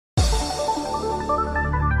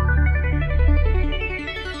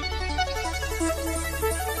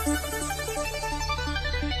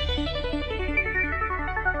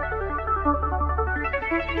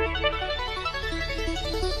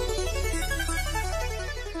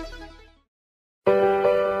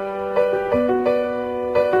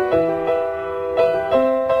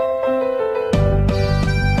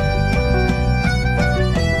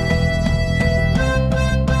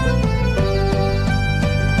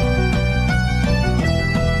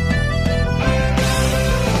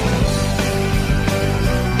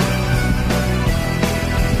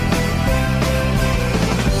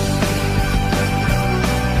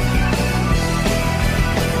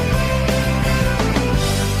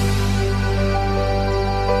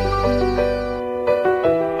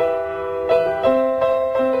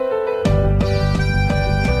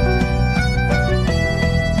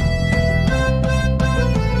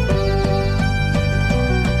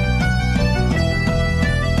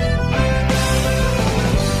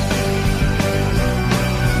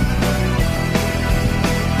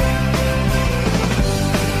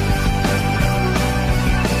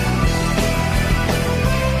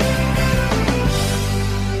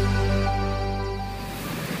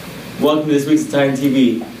welcome to this week's Titan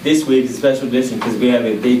TV. This week is a special edition because we have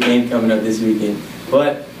a big game coming up this weekend.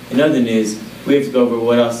 But in other news, we have to go over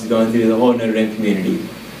what else is going through the whole Notre Dame community.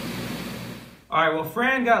 Alright, well,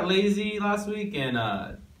 Fran got lazy last week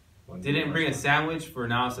and didn't bring a sandwich for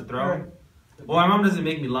Niles to throw. Well, my mom doesn't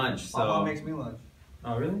make me lunch, so... My mom makes me lunch.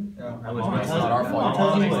 Oh, really? Yeah. It's not our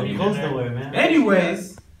fault. Man.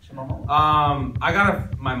 Anyways,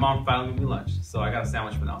 my mom finally made me lunch, so I got a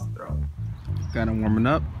sandwich for Niles to throw. Got him warming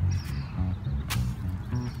up.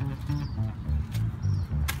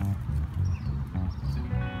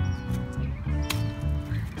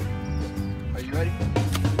 Are you ready?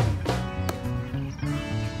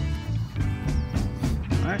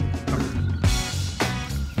 All right.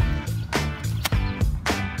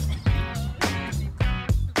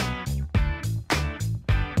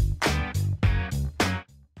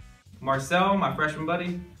 Marcel, my freshman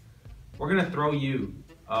buddy, we're gonna throw you.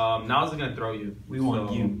 Niles is gonna throw you. We want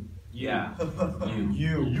So, you. Yeah.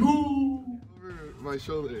 You. My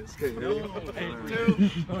shoulders. Okay. 2,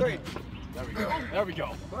 3. There we go. There we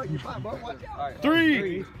go. Bro, you're fine, bro. Watch out.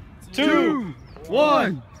 3, 2,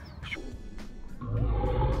 1.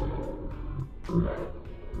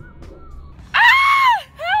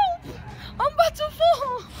 Help! I'm about to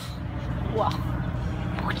fall. Wow.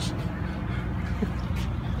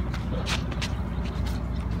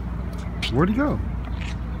 Where'd he go?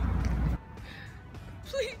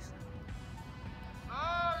 Please.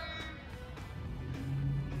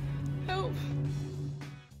 Help.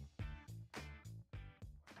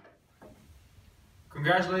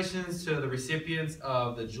 Congratulations to the recipients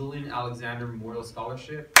of the Julian Alexander Memorial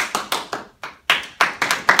Scholarship.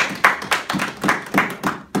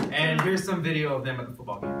 And here's some video of them at the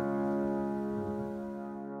football game.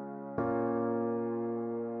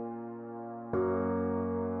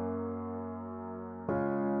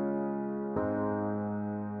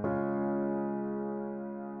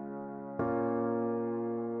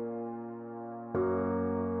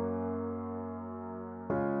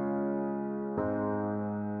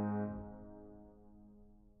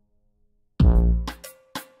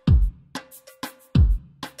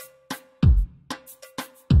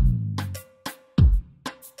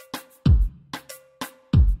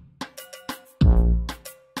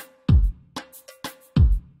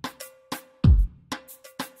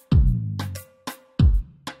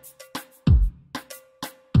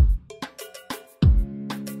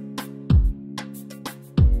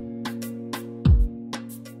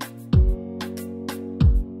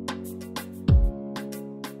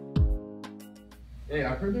 Hey,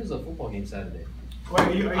 I heard there's a football game Saturday. Wait,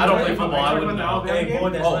 are you I don't play football. I wouldn't know. Hey, boy,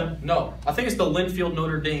 that's Oh, no. I think it's the Linfield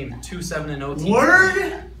Notre Dame 2-7-0 team. Word?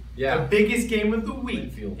 The Yeah. biggest game of the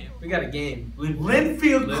week. Linfield. We got a game.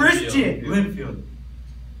 Linfield Christian. Linfield.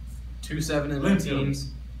 2-7-0 Linfield.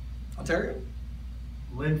 teams. Ontario?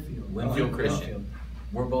 Linfield. Linfield Christian.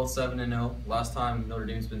 We're both 7-0. Last time Notre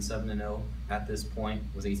Dame's been 7-0 at this point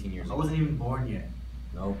was 18 years I ago. wasn't even born yet.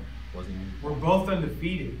 No, wasn't even. We're both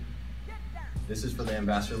undefeated. This is for the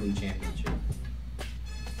Ambassador League Championship.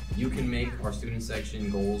 You can make our student section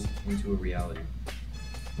goals into a reality.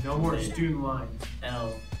 No more student lines.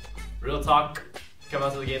 L. Real talk. Come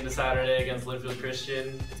out to the game this Saturday against Linfield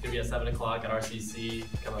Christian. It's gonna be at 7 o'clock at RCC.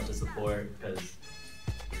 Come out to support because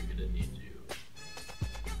we're gonna need you.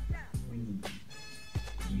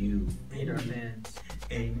 You. Hate our fans.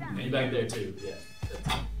 And you back there too. Yeah.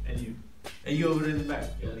 And you. And you over there in the back.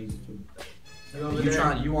 Yeah. I need you too.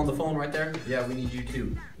 You on the phone right there? Yeah, we need you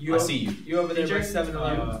too. I see you. You over there by Teacher?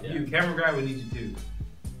 7-Eleven. Yeah. You, camera guy, we need you too.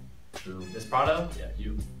 True. Miss Prado? Yeah,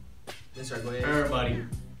 you. Mr. Aguirre. Everybody.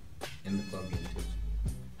 In the club game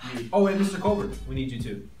too. Oh, and Mr. Colbert, we need you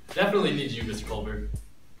too. Definitely need you, Mr. Colbert.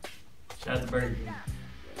 Shout out to Burger King.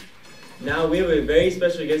 Now we have a very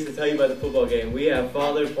special guest to tell you about the football game. We have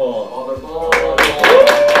Father Paul. Father Paul.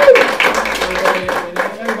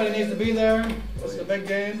 Everybody needs to be there. It's the big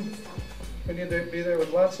game. We need to be there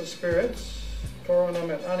with lots of spirits. Coronam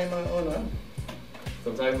et anima una. So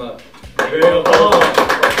I'm talking about Real Paul.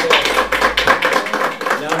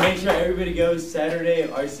 Now make sure everybody goes Saturday at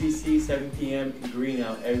RCC 7 p.m. Green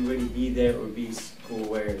out. Everybody be there or be school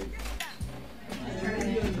wearing.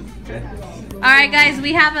 All right, guys,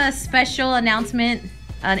 we have a special announcement,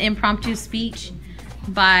 an impromptu speech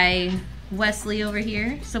by Wesley over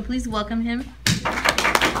here. So please welcome him.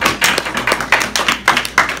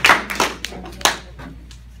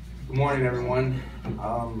 Good morning, everyone.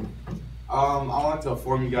 I want to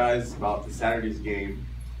inform you guys about the Saturday's game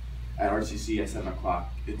at RCC at 7 o'clock.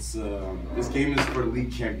 It's this game is for the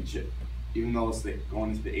league championship. Even though it's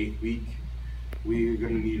going into the 8th week, we're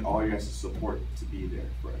going to need all your guys' support to be there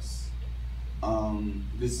for us.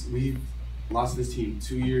 We've lost this team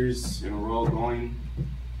 2 years in a row going.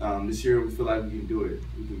 This year we feel like we can do it.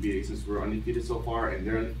 We can beat it since we're undefeated so far and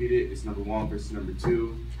they're undefeated. It's number 1 versus number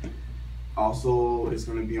 2. Also, it's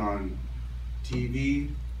going to be on TV,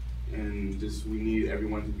 and just we need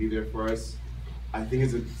everyone to be there for us. I think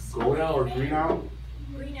it's a gold out or green out.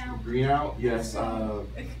 Green out. Green out, yes.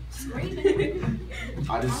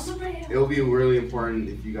 It'll be really important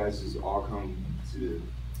if you guys just all come to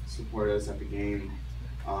support us at the game.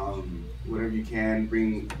 Whatever you can,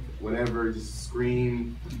 bring whatever, just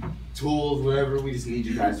scream, tools, whatever. We just need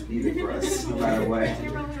you guys to be there for us, no matter what.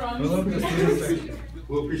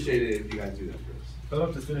 We'll appreciate it if you guys do that for us. Fill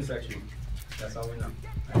up the student section. That's all we know.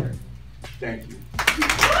 Thank you.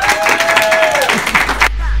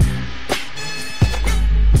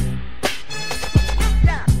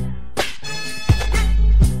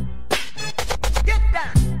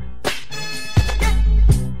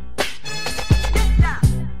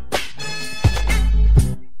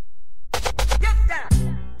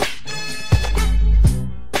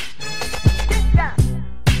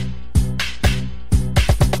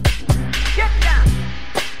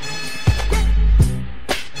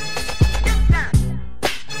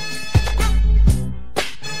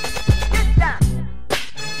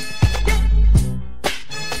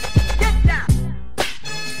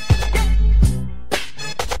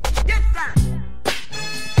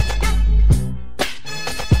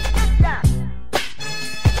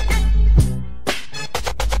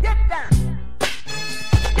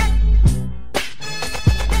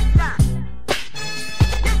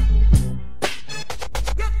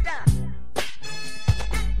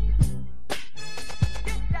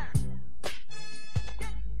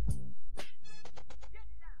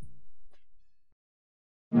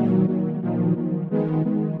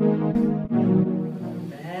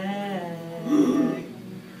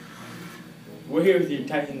 We're here with your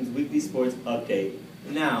Titans Weekly Sports Update.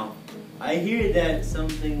 Now, I hear that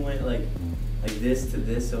something went like this to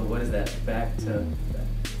this, so what is that? Back to back.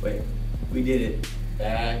 Wait, we did it.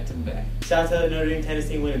 Back to back. Shout out to the Notre Dame tennis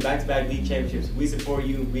team winning back-to-back league championships. We support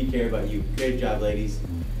you, we care about you. Great job, ladies.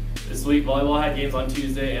 This week, volleyball had games on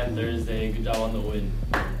Tuesday and Thursday. Good job on the win.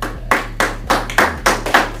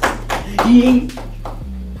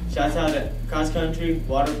 Shout out to cross country,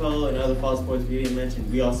 water polo, and other fall sports we didn't mention.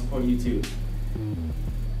 We all support you too.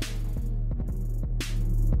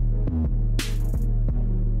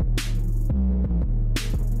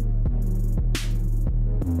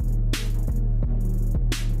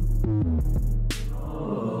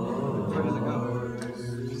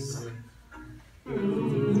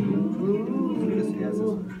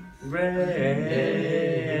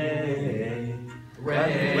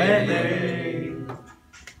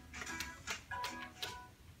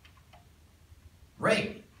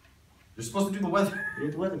 Ray, you're supposed to do the weather. You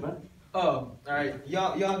did the weather, bro. Oh, alright.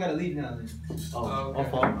 Y'all gotta leave now then. Oh,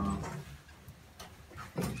 okay. fault.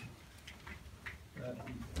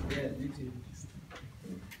 Yeah, you too.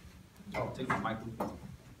 Oh, take the mic.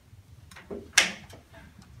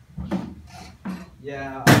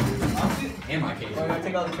 Yeah, I'll do. And my case. Oh, I gotta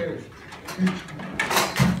take all the chairs.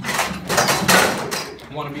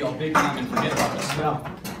 I want to be all big time and forget about this.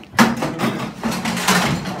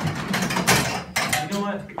 You know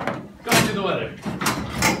what? Go do the weather.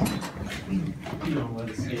 You don't let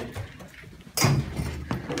us see it.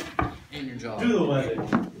 And your job. Do the weather.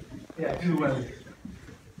 Yeah, do the weather.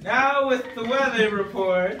 Now with the weather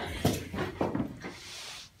report.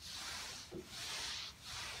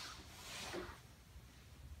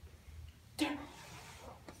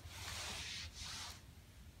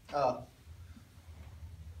 Oh.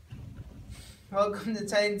 Welcome to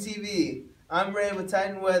Titan TV. I'm Ray with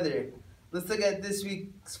Titan Weather. Let's look at this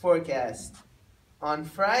week's forecast. On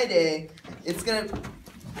Friday, it's gonna...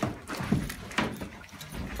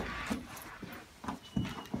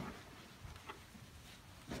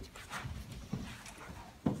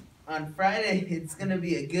 On Friday, it's gonna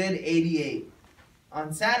be a good 88.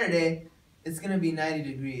 On Saturday, it's gonna be 90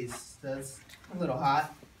 degrees. So it's a little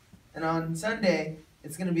hot. And on Sunday,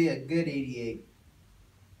 it's gonna be a good 88.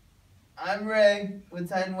 I'm Ray with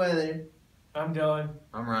Titan Weather. I'm Dylan.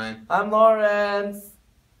 I'm Ryan. I'm Lawrence.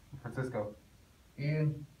 Francisco.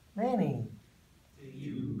 You. Manny.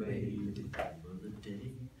 You made the time of the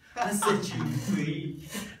day. I set you free.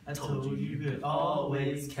 I told you could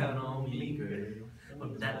always count on me, girl.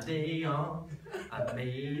 From that day on, I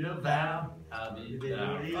made a vow. I'll be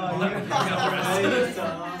there.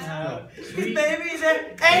 Baby,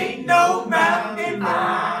 there ain't no mountain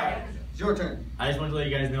high. It's your turn. I just want to let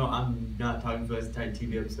you guys know I'm not talking for us Titan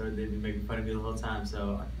TV episode. They've been making fun of me the whole time,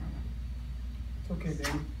 so. It's okay,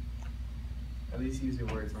 baby. At least use your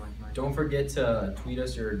words like mine. Don't forget to tweet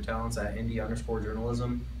us your talents at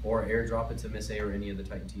Indy_journalism or airdrop it to Miss A or any of the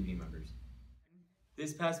Titan TV members.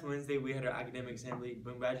 This past Wednesday, we had our academic assembly.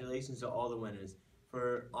 Congratulations to all the winners.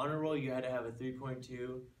 For honor roll, you had to have a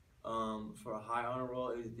 3.2. For a high honor roll,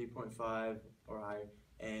 it was a 3.5 or higher.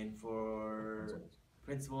 And for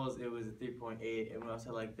principals, it was a 3.8. And we also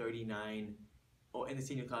had like 39. Oh, in the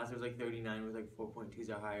senior class, there was like 39 with like 4.2s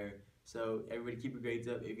or higher. So everybody keep your grades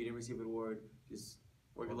up. If you didn't receive an award, just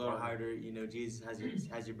work a little harder. You know, Jesus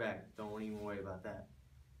has your back. Don't even worry about that.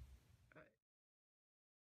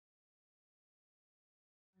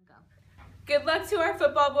 Good luck to our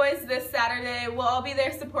football boys this Saturday. We'll all be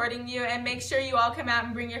there supporting you, and make sure you all come out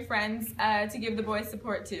and bring your friends to give the boys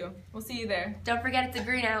support too. We'll see you there. Don't forget it's a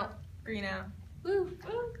green out. Green out. Woo.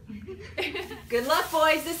 Good luck,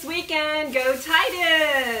 boys, this weekend. Go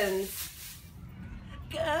Titans!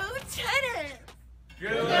 Go Titans!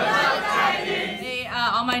 Good luck, Titans! Hey,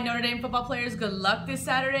 all my Notre Dame football players, good luck this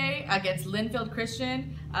Saturday against Linfield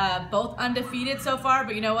Christian. Both undefeated so far,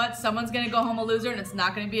 but you know what? Someone's going to go home a loser, and it's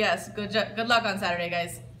not going to be us. Good luck on Saturday,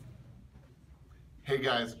 guys. Hey,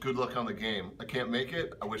 guys, good luck on the game. I can't make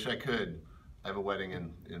it. I wish I could. I have a wedding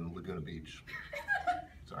in Laguna Beach.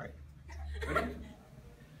 Sorry.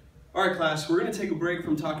 All right, class, we're going to take a break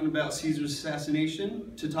from talking about Caesar's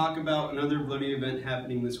assassination to talk about another bloody event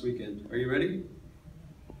happening this weekend. Are you ready?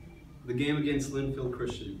 The game against Linfield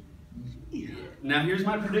Christian. Yeah. Now, here's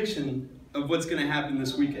my prediction of what's going to happen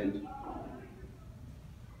this weekend.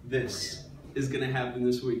 This is going to happen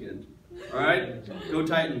this weekend. All right? Go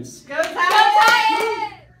Titans. Go Titans! Go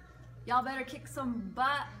Titans! Y'all better kick some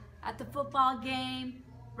butt at the football game.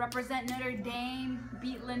 Represent Notre Dame.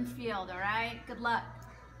 Beat Linfield, all right? Good luck.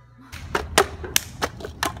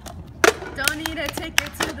 Don't need a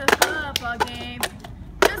ticket to the football game.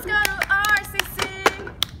 Just go to RCC.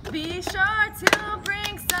 Be sure to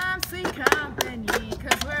bring some sweet company,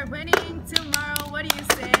 cause we're winning tomorrow. What do you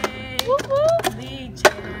say? League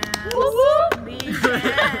champs. League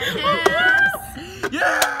champs.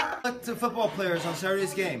 Yeah! Luck to football players on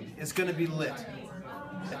Saturday's game. It's gonna be lit.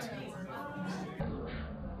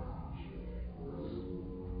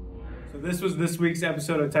 So this was this week's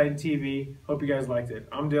episode of Titan TV. Hope you guys liked it.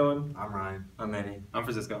 I'm Dylan. I'm Ryan. I'm Eddie. I'm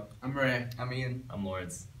Francisco. I'm Ray. I'm Ian. I'm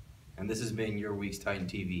Lawrence. And this has been your week's Titan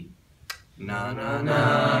TV. Na na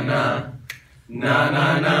na na. Na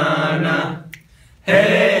na na na.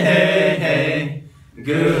 Hey, hey, hey.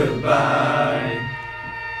 Goodbye.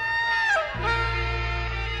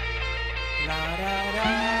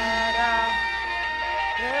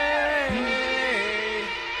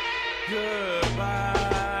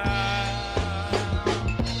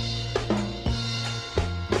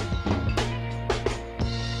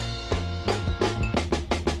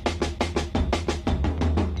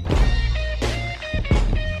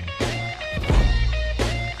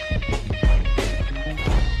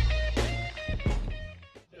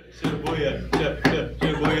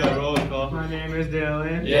 My name is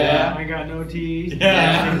Dylan. Yeah. I got no teeth.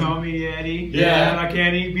 Yeah. They call me Eddie. Yeah. And I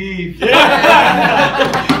can't eat beef.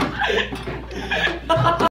 Yeah.